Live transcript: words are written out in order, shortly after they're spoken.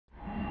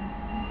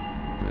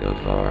The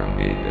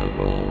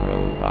formidable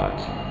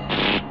robots.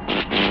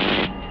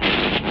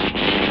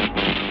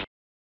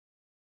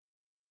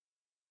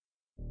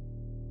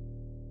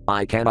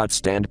 I cannot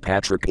stand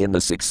Patrick in the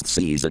 6th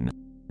season.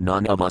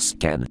 None of us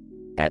can.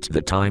 At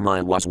the time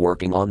I was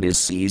working on this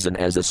season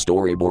as a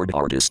storyboard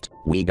artist,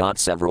 we got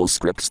several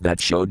scripts that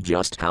showed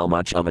just how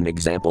much of an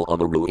example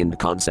of a ruined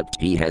concept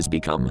he has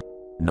become.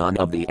 None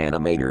of the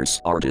animators,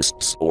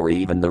 artists, or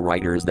even the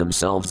writers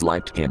themselves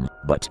liked him,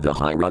 but the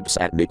higher-ups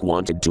at Nick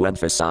wanted to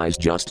emphasize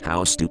just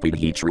how stupid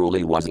he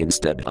truly was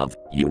instead of,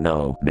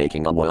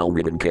 making a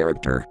well-written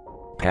character.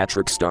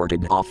 Patrick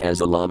started off as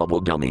a lovable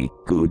dummy,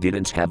 who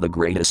didn't have the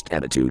greatest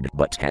attitude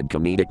but had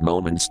comedic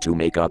moments to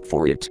make up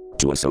for it,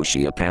 to a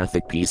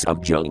sociopathic piece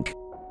of junk.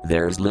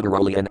 There's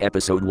literally an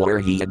episode where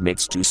he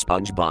admits to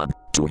SpongeBob,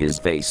 to his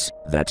face,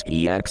 that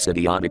he acts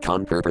idiotic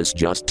on purpose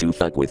just to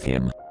fuck with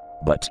him.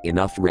 But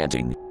enough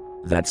ranting.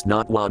 That's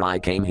not what I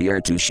came here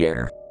to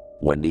share.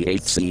 When the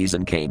 8th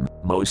season came,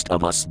 most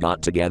of us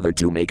got together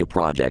to make a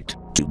project,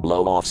 to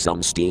blow off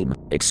some steam,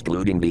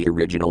 excluding the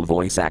original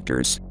voice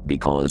actors,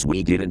 because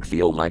we didn't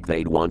feel like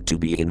they'd want to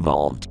be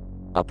involved.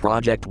 A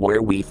project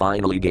where we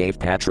finally gave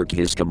Patrick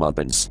his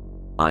comeuppance.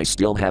 I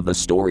still have the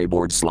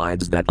storyboard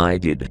slides that I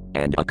did,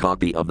 and a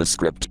copy of the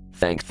script,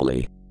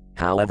 thankfully.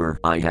 However,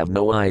 I have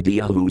no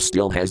idea who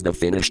still has the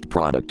finished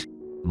product.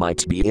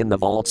 Might be in the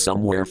vault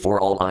somewhere for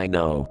all I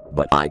know,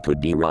 but I could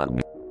be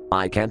wrong.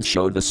 I can't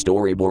show the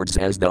storyboards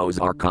as those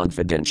are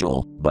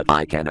confidential, but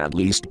I can at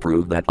least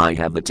prove that I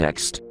have the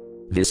text.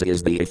 This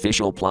is the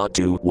official plot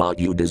to What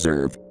You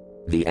Deserve.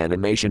 The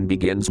animation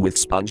begins with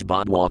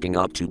SpongeBob walking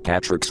up to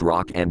Patrick's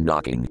rock and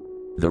knocking.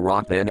 The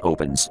rock then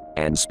opens,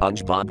 and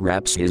SpongeBob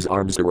wraps his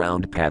arms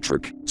around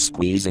Patrick,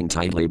 squeezing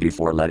tightly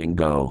before letting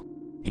go.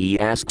 He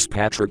asks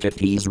Patrick if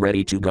he's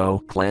ready to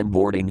go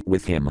clamboarding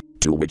with him,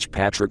 to which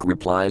Patrick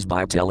replies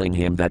by telling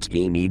him that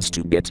he needs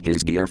to get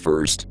his gear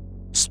first.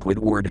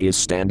 Squidward is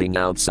standing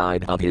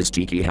outside of his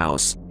tiki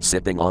house,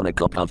 sipping on a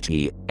cup of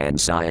tea, and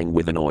sighing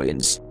with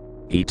annoyance.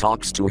 He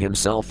talks to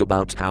himself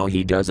about how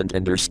he doesn't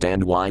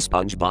understand why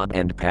SpongeBob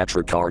and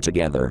Patrick are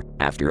together,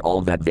 after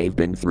all that they've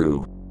been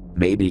through.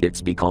 Maybe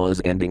it's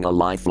because ending a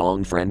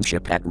lifelong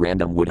friendship at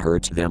random would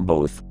hurt them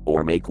both,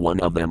 or make one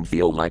of them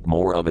feel like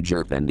more of a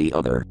jerk than the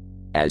other.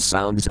 As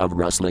sounds of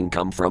rustling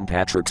come from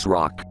Patrick's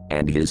rock,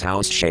 and his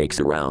house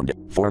shakes around,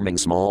 forming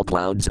small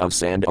clouds of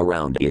sand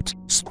around it,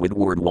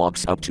 Squidward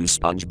walks up to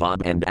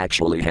SpongeBob and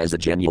actually has a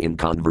genuine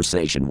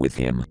conversation with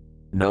him.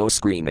 No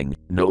screaming,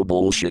 no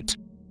bullshit.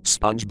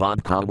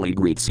 SpongeBob calmly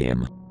greets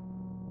him.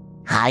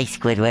 Hi,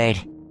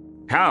 Squidward.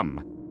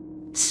 Come.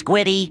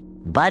 Squiddy,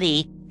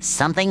 buddy,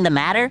 something the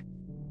matter?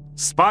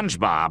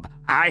 SpongeBob,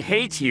 I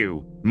hate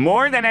you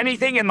more than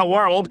anything in the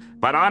world,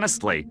 but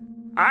honestly,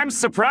 I'm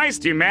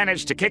surprised you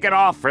managed to kick it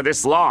off for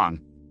this long.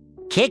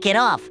 Kick it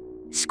off?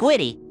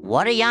 Squiddy,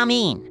 what do ya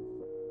mean?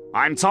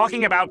 I'm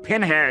talking about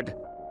Pinhead.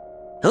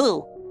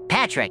 Who?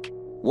 Patrick.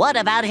 What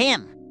about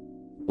him?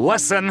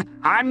 Listen,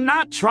 I'm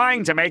not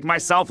trying to make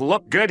myself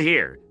look good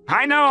here.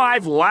 I know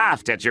I've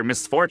laughed at your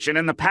misfortune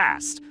in the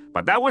past,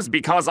 but that was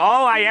because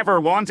all I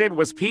ever wanted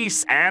was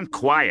peace and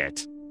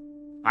quiet.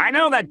 I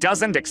know that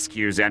doesn't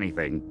excuse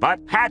anything,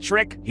 but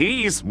Patrick,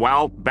 he's,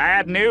 well,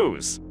 bad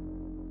news.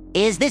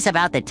 Is this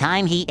about the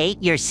time he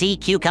ate your sea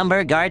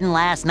cucumber garden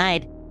last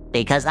night?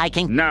 Because I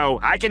can— No,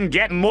 I can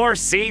get more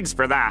seeds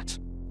for that.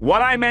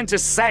 What I meant to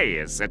say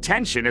is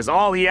attention is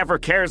all he ever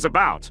cares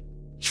about.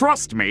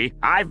 Trust me,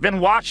 I've been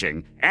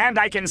watching, and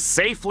I can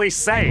safely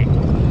say—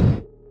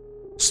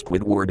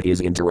 Squidward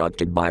is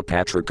interrupted by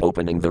Patrick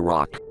opening the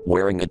rock,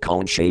 wearing a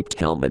cone-shaped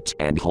helmet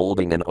and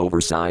holding an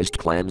oversized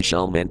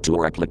clamshell meant to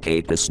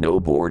replicate a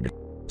snowboard.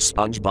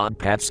 SpongeBob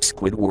pats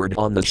Squidward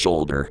on the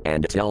shoulder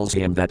and tells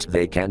him that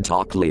they can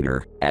talk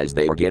later, as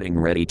they are getting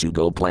ready to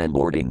go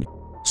clamboarding.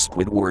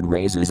 Squidward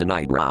raises an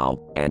eyebrow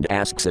and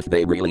asks if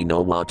they really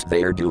know what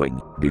they're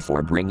doing,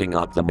 before bringing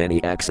up the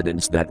many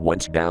accidents that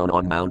went down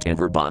on Mount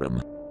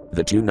Everbottom.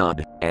 The two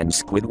nod, and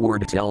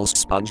Squidward tells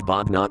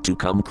SpongeBob not to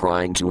come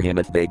crying to him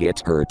if they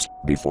get hurt,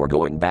 before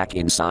going back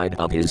inside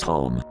of his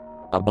home.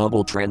 A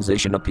bubble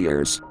transition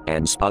appears,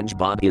 and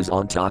SpongeBob is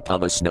on top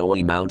of a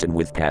snowy mountain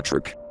with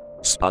Patrick.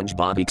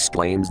 SpongeBob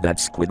explains that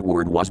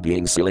Squidward was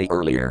being silly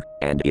earlier,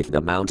 and if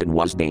the mountain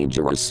was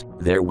dangerous,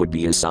 there would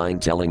be a sign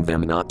telling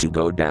them not to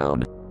go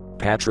down.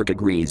 Patrick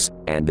agrees,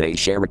 and they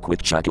share a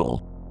quick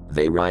chuckle.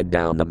 They ride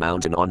down the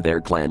mountain on their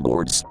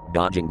clamboards,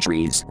 dodging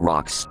trees,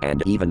 rocks,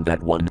 and even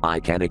that one I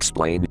can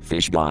explain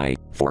fish guy,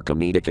 for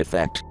comedic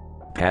effect.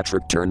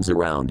 Patrick turns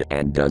around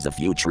and does a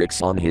few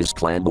tricks on his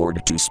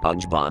clamboard to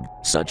SpongeBob,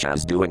 such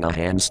as doing a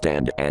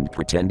handstand and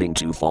pretending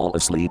to fall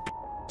asleep.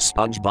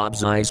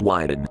 SpongeBob's eyes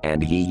widen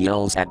and he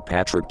yells at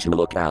Patrick to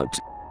look out.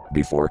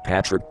 Before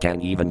Patrick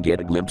can even get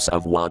a glimpse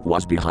of what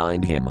was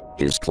behind him,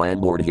 his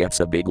clamboard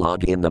hits a big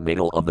log in the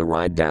middle of the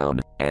ride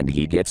down, and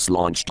he gets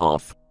launched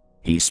off.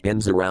 He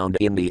spins around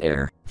in the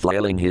air,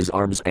 flailing his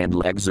arms and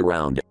legs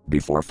around,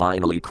 before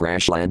finally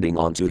crash landing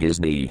onto his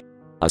knee.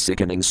 A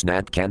sickening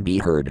snap can be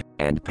heard,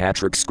 and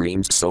Patrick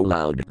screams so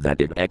loud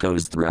that it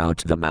echoes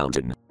throughout the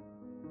mountain.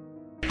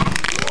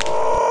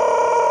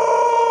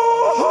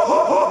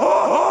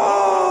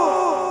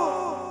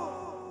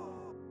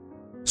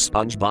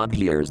 SpongeBob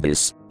hears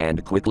this,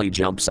 and quickly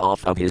jumps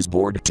off of his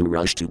board to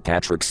rush to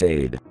Patrick's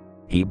aid.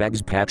 He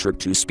begs Patrick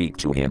to speak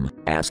to him,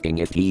 asking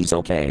if he's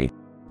okay.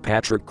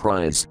 Patrick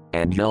cries,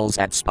 and yells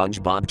at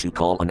SpongeBob to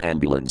call an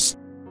ambulance.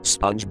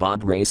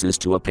 SpongeBob races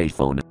to a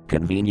payphone,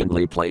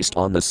 conveniently placed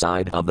on the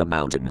side of the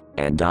mountain,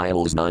 and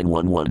dials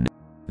 911.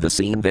 The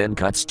scene then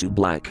cuts to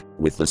black,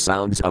 with the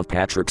sounds of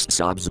Patrick's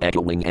sobs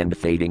echoing and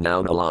fading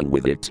out along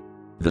with it.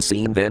 The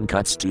scene then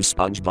cuts to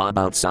SpongeBob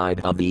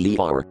outside of the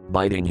ER,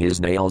 biting his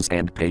nails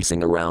and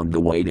pacing around the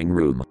waiting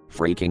room,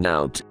 freaking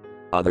out.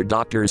 Other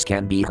doctors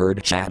can be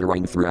heard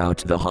chattering throughout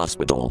the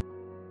hospital.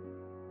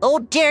 Oh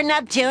dear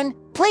Neptune,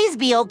 please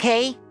be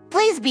okay.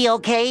 Please be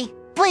okay.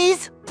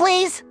 Please,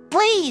 please,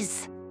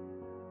 please.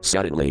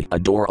 Suddenly, a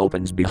door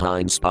opens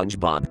behind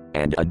SpongeBob,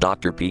 and a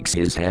doctor peeks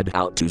his head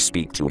out to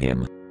speak to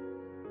him.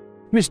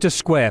 Mr.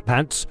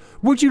 SquarePants,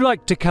 would you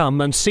like to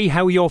come and see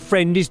how your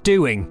friend is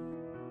doing?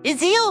 Is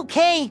he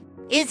okay?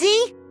 Is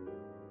he?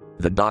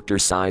 The doctor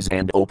sighs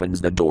and opens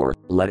the door,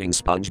 letting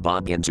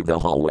SpongeBob into the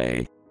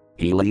hallway.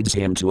 He leads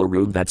him to a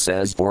room that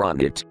says 4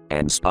 on it,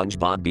 and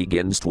SpongeBob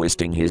begins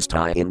twisting his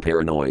tie in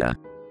paranoia.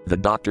 The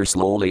doctor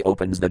slowly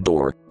opens the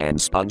door, and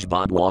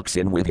SpongeBob walks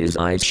in with his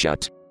eyes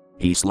shut.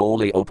 He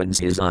slowly opens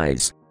his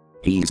eyes.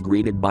 He's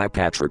greeted by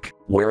Patrick,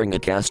 wearing a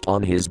cast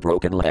on his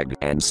broken leg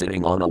and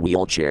sitting on a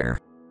wheelchair.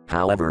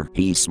 However,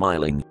 he's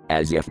smiling,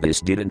 as if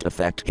this didn't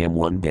affect him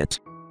one bit.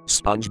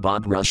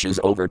 SpongeBob rushes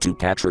over to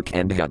Patrick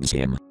and hugs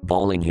him,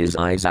 bawling his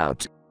eyes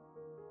out.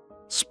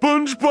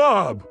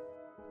 SpongeBob!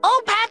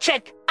 Oh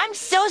Patrick, I'm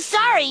so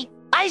sorry.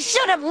 I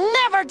should have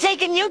never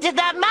taken you to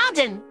that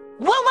mountain.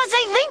 What was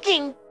I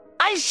thinking?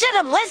 I should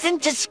have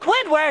listened to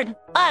Squidward.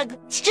 Ugh,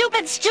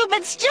 stupid,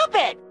 stupid,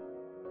 stupid.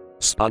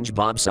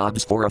 SpongeBob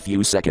sobs for a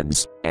few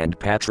seconds, and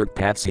Patrick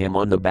pats him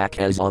on the back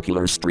as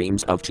ocular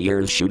streams of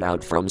tears shoot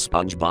out from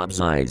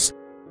SpongeBob's eyes.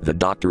 The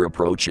doctor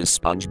approaches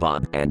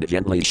SpongeBob and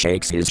gently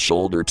shakes his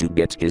shoulder to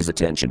get his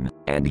attention,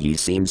 and he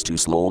seems to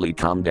slowly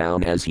calm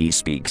down as he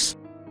speaks.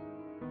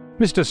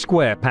 Mr.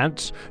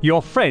 SquarePants,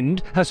 your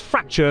friend has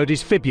fractured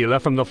his fibula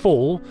from the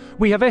fall.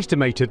 We have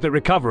estimated that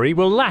recovery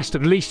will last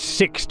at least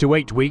 6 to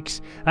 8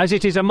 weeks, as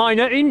it is a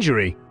minor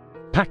injury.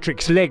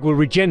 Patrick's leg will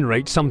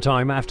regenerate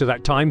sometime after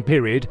that time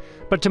period,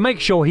 but to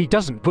make sure he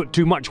doesn't put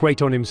too much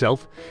weight on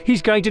himself,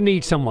 he's going to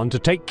need someone to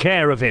take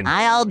care of him.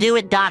 I'll do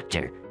it,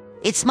 doctor.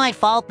 It's my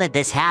fault that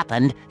this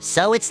happened,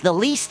 so it's the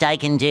least I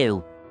can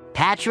do.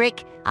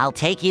 Patrick, I'll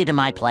take you to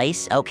my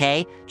place,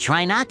 okay?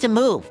 Try not to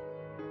move.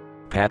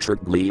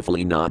 Patrick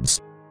gleefully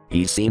nods.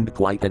 He seemed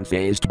quite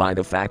unfazed by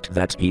the fact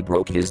that he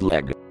broke his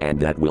leg, and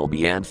that will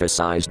be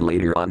emphasized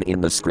later on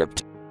in the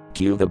script.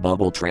 Cue the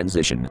bubble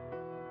transition.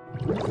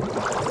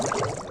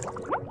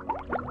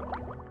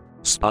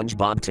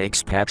 SpongeBob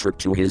takes Patrick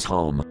to his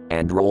home,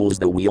 and rolls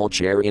the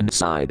wheelchair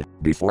inside,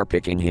 before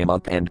picking him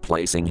up and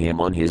placing him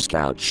on his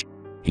couch.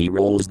 He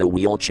rolls the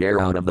wheelchair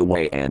out of the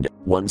way and,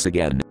 once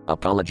again,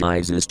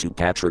 apologizes to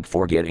Patrick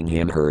for getting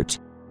him hurt.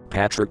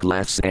 Patrick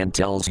laughs and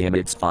tells him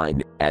it's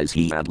fine, as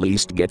he at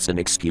least gets an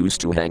excuse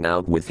to hang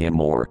out with him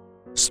more.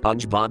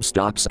 SpongeBob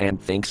stops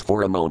and thinks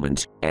for a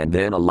moment, and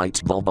then a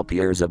light bulb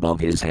appears above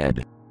his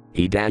head.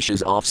 He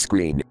dashes off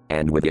screen,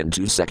 and within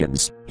 2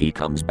 seconds, he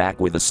comes back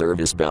with a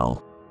service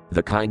bell.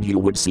 The kind you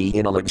would see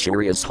in a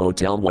luxurious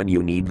hotel when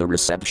you need the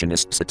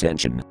receptionist's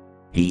attention.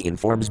 He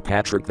informs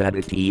Patrick that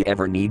if he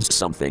ever needs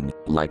something,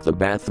 like the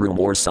bathroom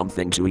or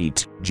something to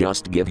eat,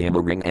 just give him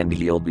a ring and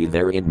he'll be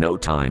there in no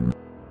time.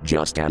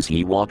 Just as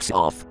he walks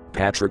off,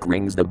 Patrick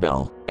rings the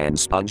bell, and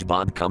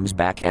SpongeBob comes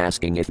back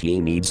asking if he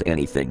needs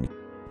anything.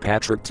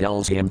 Patrick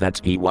tells him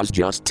that he was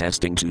just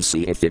testing to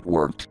see if it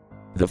worked.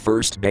 The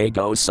first day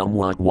goes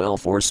somewhat well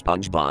for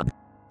SpongeBob.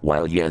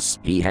 While yes,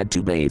 he had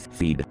to bathe,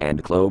 feed,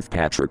 and clothe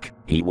Patrick,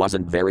 he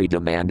wasn't very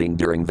demanding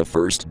during the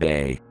first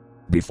day.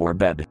 Before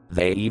bed,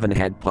 they even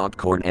had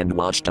popcorn and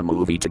watched a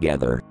movie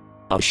together.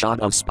 A shot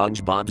of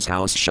SpongeBob's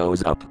house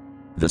shows up.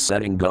 The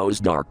setting goes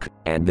dark,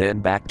 and then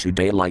back to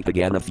daylight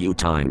again a few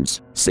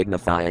times,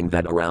 signifying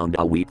that around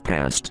a week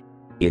passed.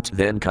 It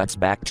then cuts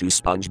back to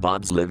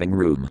SpongeBob's living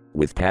room,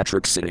 with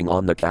Patrick sitting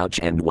on the couch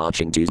and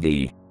watching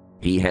TV.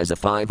 He has a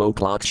 5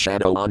 o'clock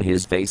shadow on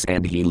his face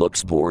and he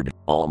looks bored,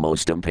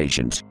 almost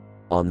impatient.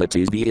 On the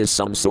TV is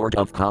some sort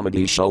of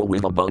comedy show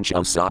with a bunch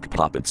of sock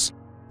puppets.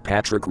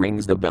 Patrick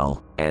rings the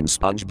bell, and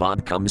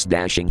SpongeBob comes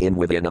dashing in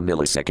within a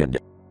millisecond.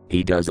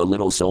 He does a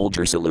little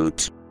soldier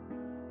salute.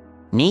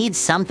 Need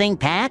something,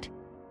 Pat?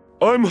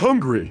 I'm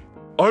hungry.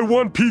 I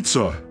want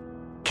pizza.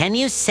 Can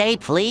you say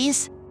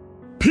please?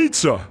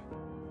 Pizza.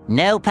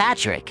 No,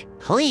 Patrick,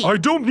 please. I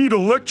don't need a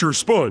lecture,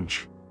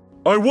 Sponge.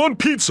 I want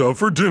pizza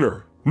for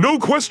dinner. No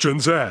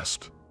questions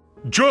asked.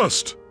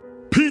 Just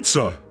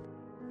pizza.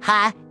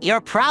 Ha,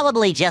 you're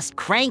probably just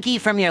cranky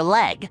from your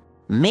leg.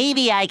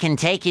 Maybe I can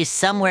take you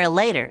somewhere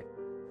later.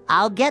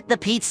 I'll get the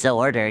pizza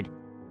ordered.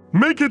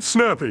 Make it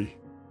snappy.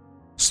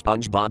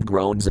 SpongeBob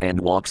groans and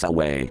walks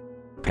away.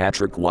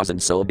 Patrick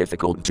wasn't so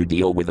difficult to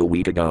deal with a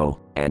week ago,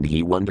 and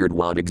he wondered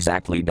what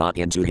exactly got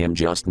into him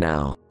just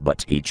now,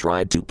 but he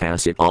tried to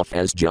pass it off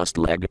as just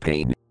leg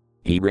pain.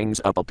 He rings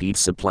up a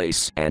pizza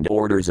place and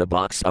orders a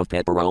box of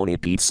pepperoni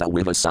pizza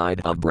with a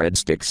side of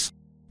breadsticks.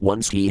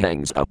 Once he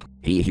hangs up,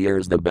 he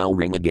hears the bell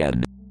ring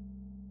again.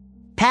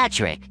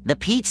 Patrick, the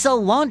pizza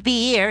won't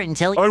be here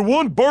until... I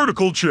want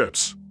barnacle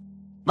chips.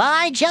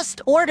 I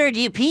just ordered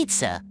you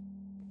pizza.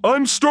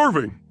 I'm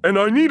starving, and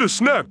I need a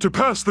snack to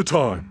pass the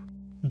time.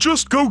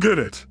 Just go get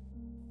it.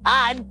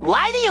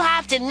 Why do you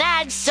have to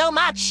nag so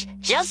much?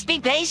 Just be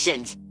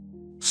patient.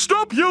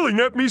 Stop yelling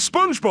at me,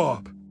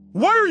 SpongeBob.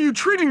 Why are you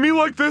treating me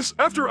like this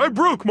after I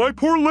broke my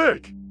poor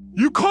leg?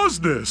 You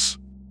caused this.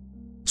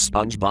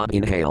 SpongeBob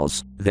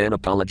inhales, then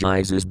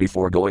apologizes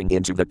before going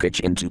into the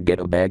kitchen to get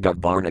a bag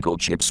of barnacle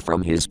chips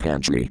from his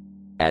pantry.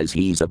 As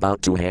he's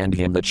about to hand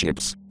him the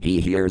chips, he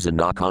hears a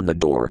knock on the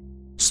door.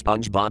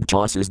 SpongeBob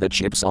tosses the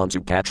chips onto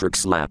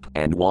Patrick's lap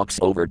and walks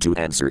over to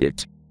answer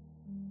it.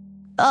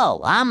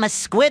 Oh, I'm a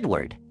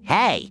Squidward.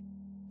 Hey.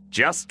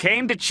 Just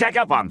came to check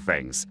up on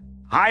things.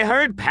 I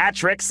heard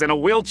Patrick's in a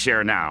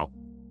wheelchair now.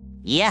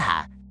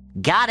 Yeah,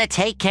 gotta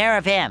take care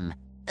of him.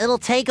 It'll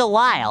take a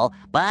while,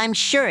 but I'm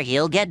sure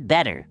he'll get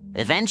better,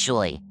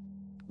 eventually.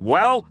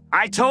 Well,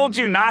 I told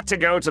you not to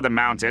go to the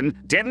mountain,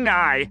 didn't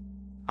I?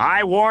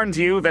 I warned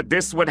you that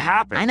this would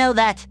happen. I know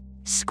that.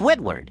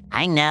 Squidward,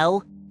 I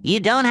know. You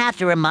don't have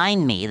to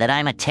remind me that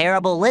I'm a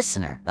terrible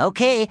listener,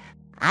 okay?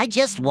 I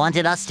just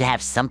wanted us to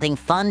have something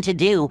fun to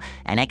do,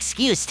 an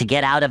excuse to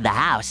get out of the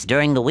house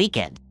during the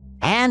weekend.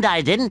 And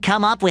I didn't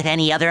come up with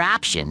any other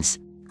options.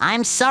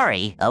 I'm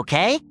sorry,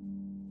 okay?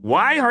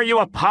 Why are you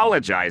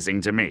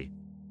apologizing to me?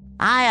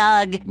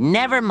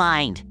 Never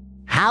mind.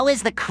 How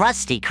is the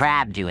Krusty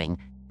Krab doing?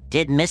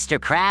 Did Mr.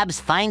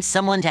 Krabs find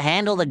someone to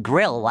handle the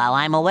grill while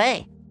I'm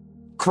away?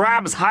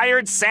 Krabs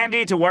hired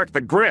Sandy to work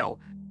the grill.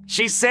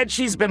 She said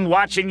she's been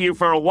watching you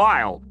for a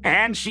while,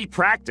 and she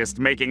practiced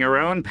making her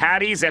own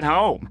patties at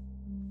home.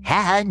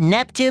 Haha,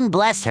 Neptune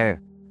bless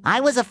her. I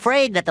was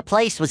afraid that the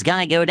place was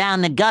gonna go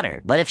down the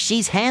gutter, but if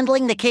she's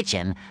handling the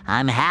kitchen,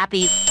 I'm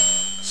happy.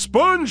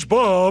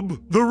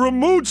 SpongeBob, the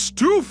remote's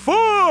too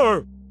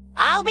far!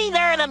 I'll be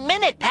there in a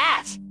minute,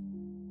 Pat.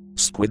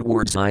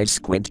 Squidward's eyes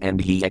squint and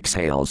he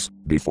exhales,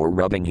 before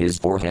rubbing his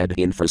forehead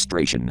in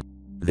frustration.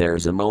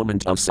 There's a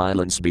moment of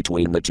silence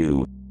between the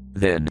two.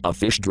 Then a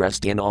fish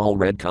dressed in all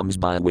red comes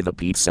by with a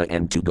pizza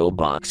and to-go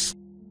box.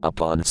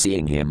 Upon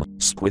seeing him,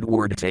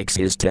 Squidward takes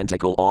his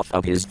tentacle off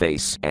of his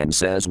face and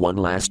says one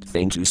last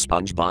thing to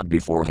SpongeBob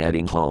before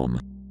heading home.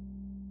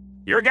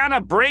 You're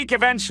gonna break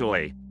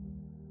eventually.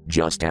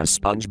 Just as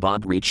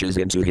SpongeBob reaches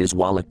into his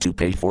wallet to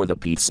pay for the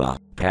pizza,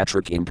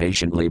 Patrick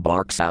impatiently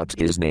barks out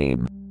his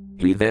name.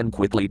 He then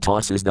quickly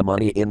tosses the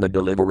money in the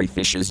delivery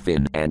fish's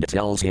fin and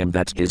tells him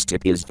that his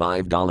tip is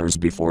 $5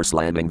 before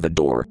slamming the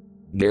door.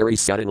 Gary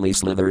suddenly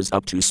slithers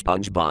up to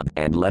SpongeBob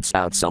and lets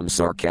out some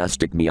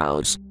sarcastic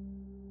meows.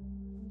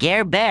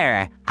 Gare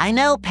Bear, I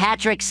know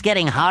Patrick's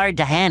getting hard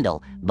to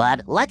handle,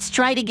 but let's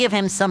try to give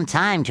him some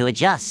time to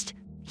adjust.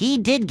 He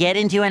did get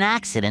into an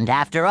accident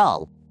after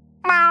all.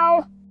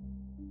 Meow.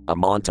 A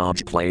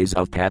montage plays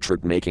of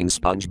Patrick making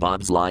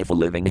SpongeBob's life a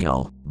living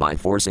hell by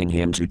forcing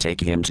him to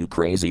take him to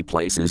crazy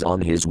places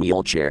on his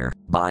wheelchair,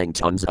 buying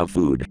tons of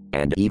food,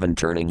 and even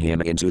turning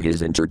him into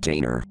his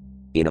entertainer.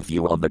 In a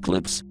few of the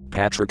clips,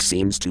 Patrick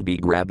seems to be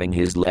grabbing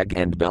his leg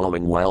and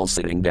bellowing while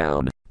sitting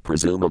down,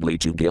 presumably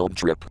to guilt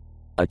trip.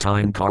 A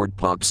time card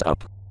pops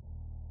up.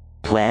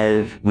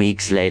 12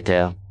 weeks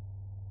later.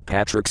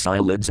 Patrick's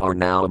eyelids are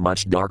now a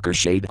much darker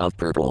shade of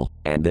purple,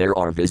 and there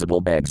are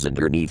visible bags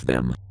underneath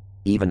them.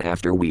 Even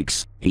after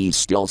weeks, he's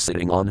still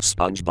sitting on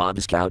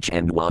SpongeBob's couch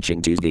and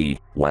watching TV,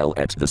 while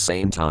at the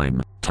same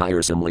time,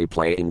 tiresomely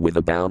playing with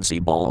a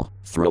bouncy ball,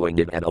 throwing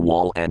it at a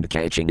wall and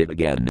catching it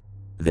again.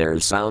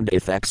 There's sound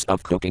effects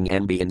of cooking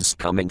ambience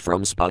coming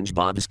from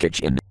SpongeBob's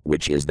kitchen,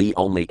 which is the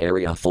only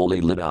area fully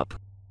lit up.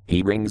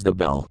 He rings the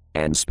bell,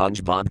 and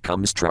SpongeBob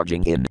comes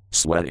trudging in,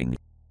 sweating.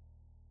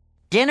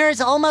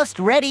 Dinner's almost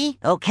ready,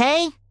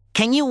 okay?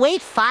 Can you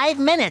wait 5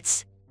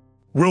 minutes?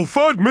 Will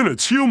 5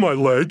 minutes heal my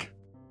leg?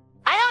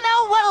 I don't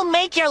know what'll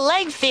make your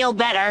leg feel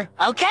better,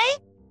 okay?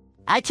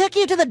 I took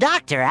you to the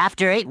doctor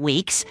after 8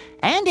 weeks,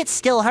 and it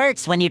still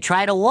hurts when you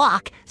try to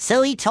walk,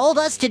 so he told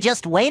us to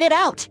just wait it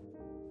out.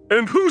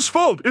 And whose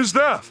fault is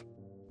that?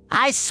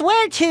 I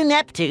swear to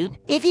Neptune,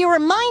 if you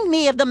remind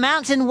me of the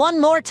mountain one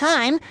more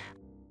time...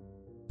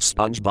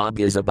 SpongeBob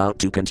is about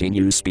to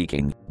continue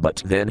speaking,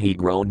 but then he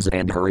groans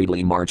and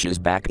hurriedly marches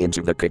back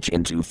into the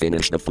kitchen to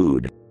finish the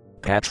food.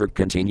 Patrick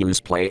continues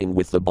playing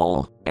with the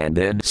ball, and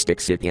then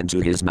sticks it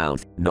into his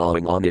mouth,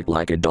 gnawing on it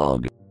like a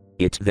dog.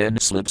 It then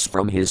slips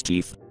from his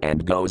teeth,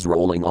 and goes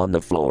rolling on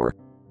the floor.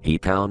 He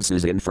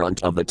pounces in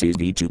front of the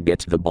TV to get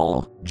the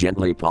ball,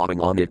 gently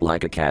pawing on it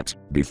like a cat,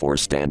 before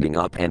standing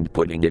up and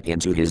putting it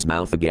into his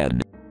mouth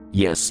again.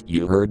 Yes,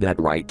 you heard that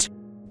right.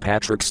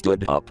 Patrick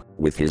stood up,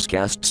 with his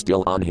cast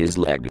still on his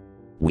leg.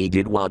 We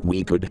did what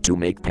we could to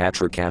make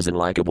Patrick as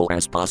unlikable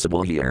as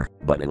possible here,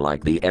 but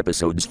unlike the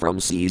episodes from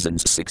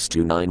seasons 6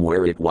 to 9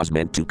 where it was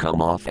meant to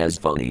come off as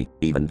funny,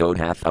 even though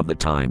half of the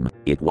time,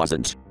 it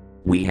wasn't.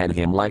 We had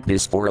him like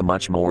this for a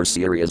much more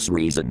serious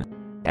reason.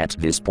 At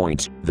this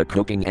point, the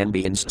cooking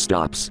ambience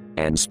stops,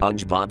 and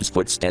SpongeBob's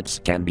footsteps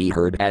can be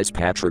heard as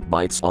Patrick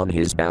bites on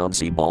his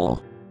bouncy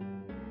ball.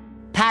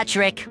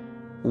 Patrick,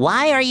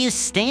 why are you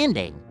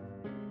standing?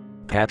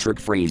 Patrick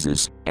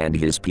freezes, and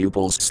his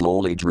pupils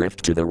slowly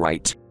drift to the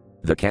right.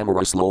 The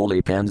camera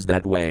slowly pans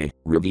that way,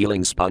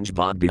 revealing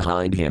SpongeBob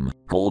behind him,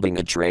 holding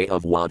a tray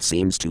of what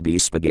seems to be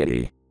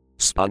spaghetti.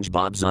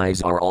 SpongeBob's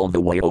eyes are all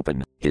the way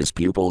open, his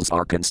pupils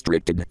are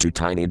constricted to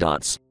tiny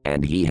dots,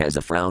 and he has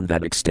a frown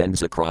that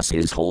extends across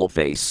his whole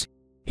face.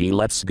 He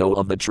lets go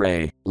of the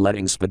tray,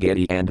 letting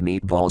spaghetti and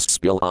meatballs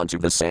spill onto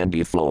the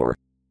sandy floor.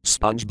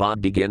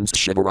 SpongeBob begins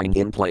shivering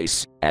in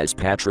place, as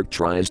Patrick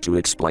tries to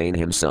explain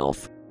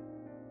himself.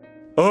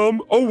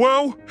 Oh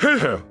wow,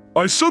 heh,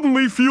 I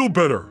suddenly feel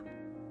better.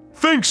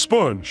 Thanks,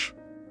 Sponge.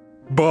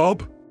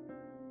 Bob?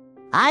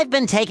 I've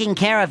been taking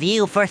care of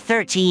you for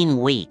 13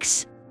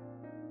 weeks.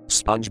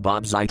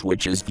 SpongeBob's eye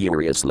twitches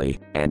furiously,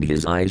 and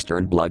his eyes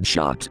turn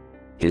bloodshot.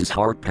 His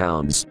heart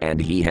pounds,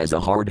 and he has a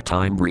hard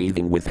time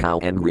breathing with how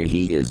angry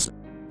he is.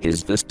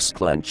 His fists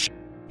clench.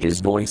 His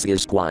voice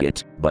is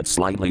quiet, but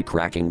slightly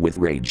cracking with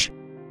rage.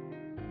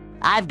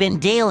 I've been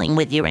dealing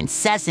with your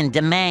incessant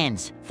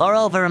demands for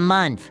over a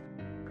month.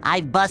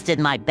 I've busted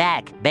my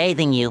back,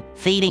 bathing you,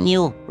 feeding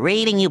you,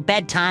 reading you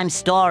bedtime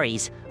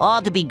stories,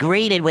 all to be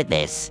greeted with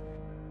this.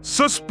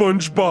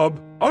 SpongeBob,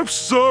 I'm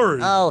sorry.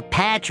 Oh,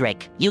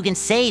 Patrick, you can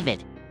save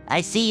it. I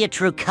see your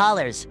true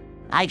colors.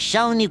 I've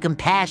shown you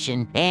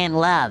compassion and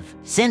love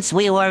since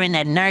we were in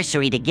that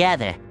nursery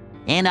together.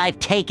 And I've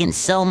taken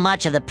so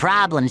much of the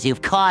problems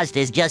you've caused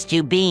as just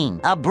you being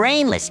a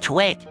brainless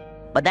twit.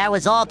 But that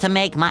was all to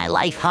make my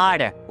life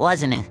harder,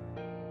 wasn't it?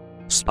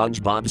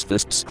 SpongeBob's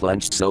fists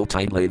clenched so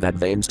tightly that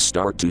veins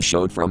start to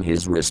show from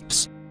his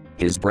wrists.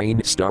 His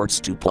brain starts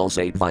to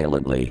pulsate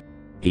violently.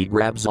 He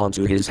grabs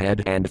onto his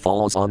head and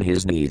falls on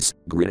his knees,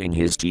 gritting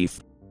his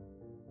teeth.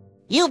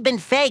 You've been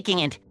faking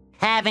it,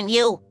 haven't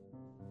you?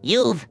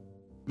 You've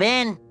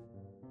been...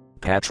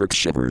 Patrick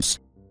shivers.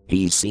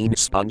 He's seen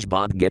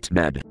SpongeBob get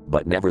mad,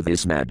 but never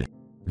this mad.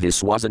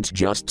 This wasn't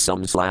just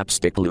some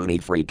slapstick loony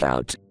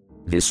freakout.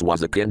 This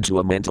was akin to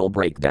a mental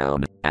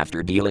breakdown,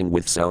 after dealing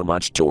with so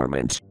much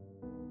torment.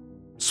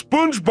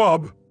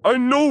 SpongeBob, I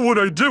know what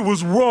I did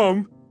was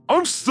wrong.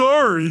 I'm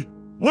sorry.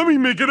 Let me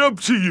make it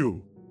up to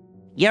you.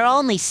 You're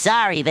only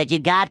sorry that you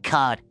got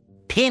caught,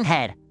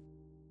 Pinhead.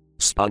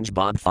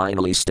 SpongeBob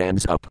finally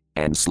stands up,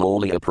 and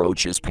slowly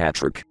approaches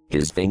Patrick,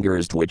 his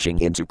fingers twitching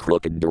into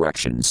crooked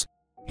directions.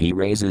 He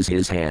raises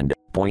his hand,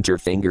 pointer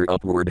finger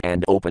upward,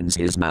 and opens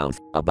his mouth,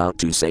 about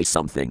to say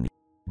something.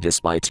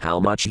 Despite how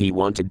much he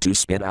wanted to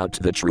spit out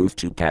the truth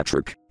to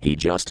Patrick, he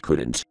just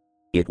couldn't.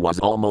 It was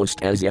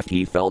almost as if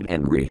he felt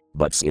angry,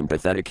 but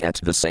sympathetic at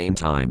the same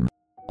time.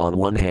 On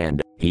one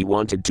hand, he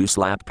wanted to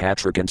slap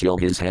Patrick until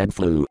his head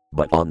flew,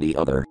 but on the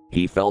other,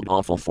 he felt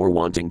awful for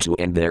wanting to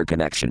end their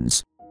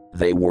connections.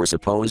 They were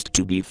supposed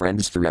to be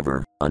friends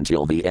forever,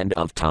 until the end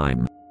of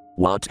time.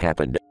 What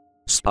happened?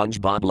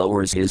 SpongeBob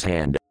lowers his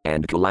hand,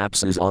 and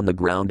collapses on the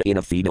ground in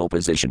a fetal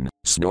position,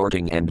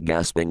 snorting and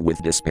gasping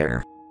with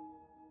despair.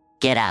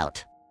 Get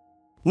out.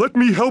 Let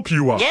me help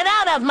you out. Get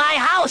out of my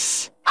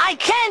house! I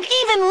can't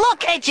even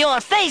look at your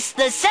face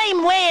the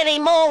same way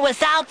anymore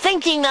without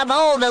thinking of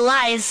all the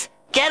lies.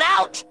 Get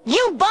out,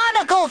 you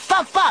barnacle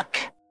fuck!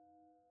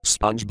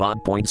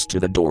 SpongeBob points to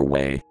the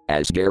doorway,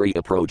 as Gary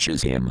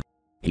approaches him.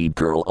 He'd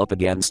curl up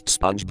against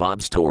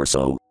SpongeBob's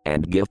torso,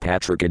 and give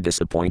Patrick a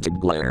disappointed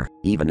glare,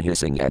 even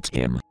hissing at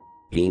him.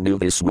 He knew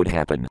this would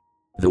happen.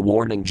 The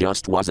warning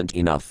just wasn't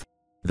enough.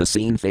 The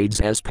scene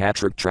fades as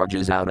Patrick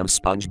trudges out of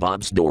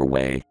SpongeBob's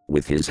doorway,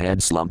 with his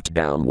head slumped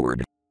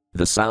downward.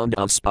 The sound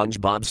of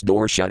SpongeBob's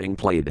door shutting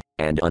played,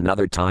 and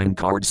another time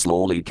card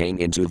slowly came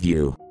into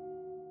view.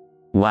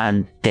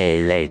 1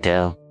 day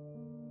later.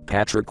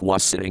 Patrick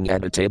was sitting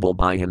at a table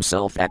by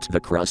himself at the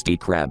Krusty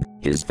Krab,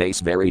 his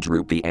face very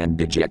droopy and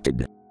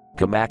dejected.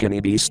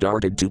 Kamakanibi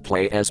started to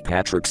play as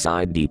Patrick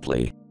sighed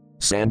deeply.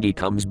 Sandy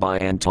comes by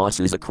and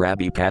tosses a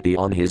Krabby Patty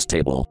on his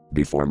table,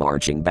 before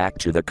marching back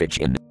to the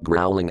kitchen,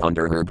 growling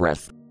under her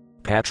breath.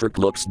 Patrick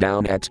looks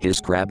down at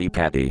his Krabby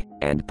Patty,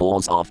 and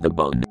pulls off the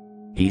bun.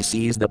 He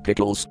sees the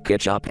pickles,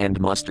 ketchup and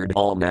mustard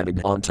all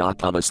matted on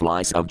top of a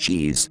slice of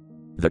cheese.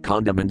 The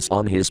condiments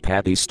on his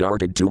patty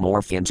started to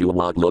morph into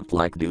what looked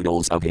like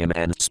doodles of him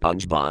and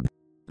SpongeBob.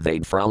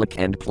 They'd frolic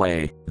and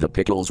play, the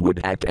pickles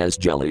would act as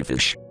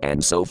jellyfish,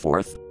 and so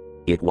forth.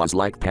 It was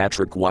like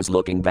Patrick was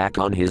looking back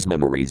on his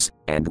memories,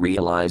 and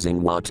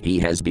realizing what he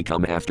has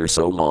become after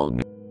so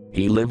long.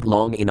 He lived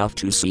long enough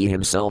to see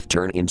himself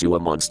turn into a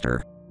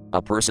monster.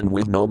 A person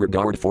with no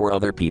regard for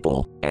other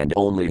people, and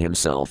only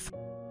himself.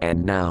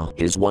 And now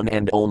his one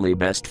and only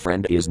best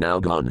friend is now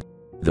gone.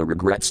 The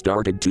regret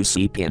started to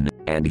seep in,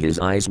 and his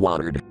eyes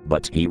watered,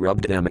 but he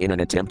rubbed them in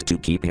an attempt to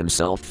keep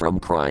himself from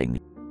crying.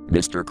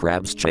 Mr.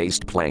 Krabs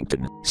chased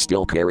Plankton,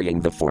 still carrying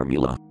the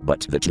formula,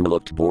 but the two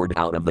looked bored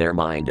out of their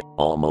mind,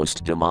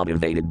 almost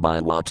demotivated by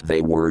what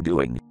they were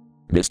doing.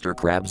 Mr.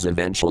 Krabs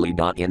eventually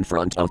got in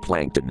front of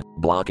Plankton,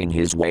 blocking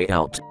his way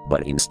out,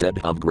 but instead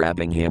of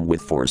grabbing him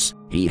with force,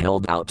 he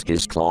held out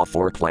his claw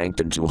for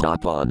Plankton to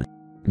hop on.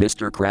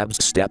 Mr.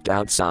 Krabs stepped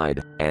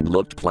outside and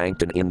looked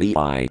Plankton in the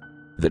eye.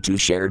 The two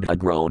shared a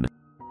groan.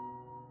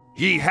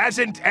 He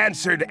hasn't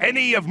answered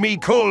any of me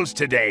calls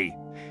today.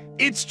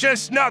 It's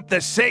just not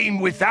the same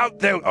without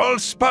the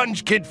old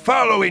sponge kid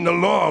following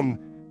along,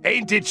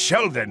 ain't it,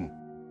 Sheldon?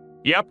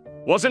 Yep,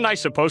 wasn't I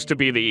supposed to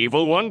be the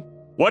evil one?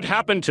 What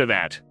happened to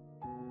that?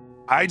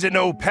 I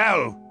dunno,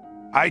 pal.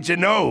 I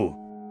dunno.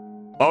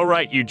 All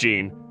right,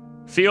 Eugene.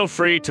 Feel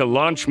free to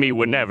launch me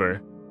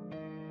whenever.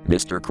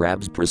 Mr.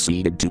 Krabs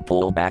proceeded to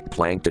pull back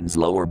Plankton's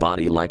lower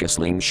body like a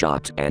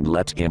slingshot and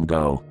let him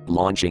go,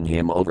 launching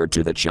him over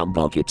to the chum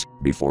bucket,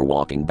 before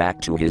walking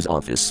back to his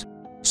office.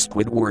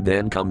 Squidward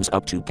then comes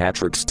up to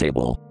Patrick's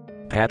table.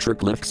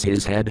 Patrick lifts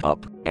his head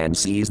up, and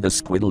sees the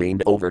squid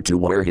leaned over to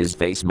where his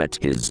face met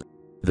his.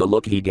 The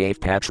look he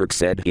gave Patrick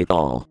said it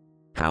all.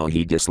 How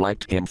he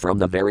disliked him from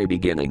the very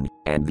beginning,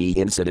 and the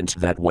incident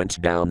that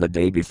went down the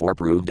day before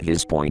proved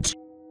his point.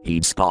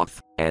 He'd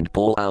scoff, and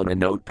pull out a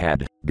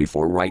notepad,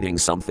 before writing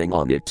something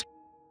on it.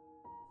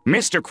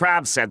 Mr.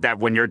 Krabs said that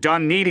when you're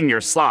done kneading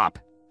your slop,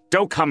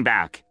 don't come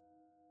back.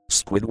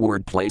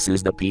 Squidward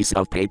places the piece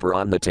of paper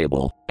on the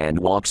table, and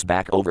walks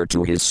back over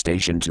to his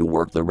station to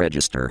work the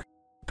register.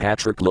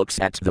 Patrick looks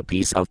at the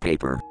piece of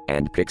paper,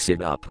 and picks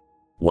it up.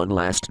 One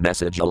last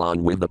message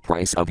along with the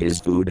price of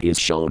his food is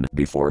shown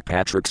before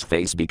Patrick's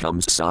face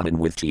becomes sodden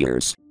with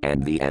tears,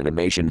 and the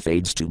animation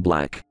fades to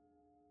black.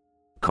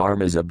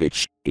 Karma's a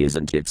bitch,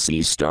 isn't it,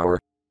 C-Star?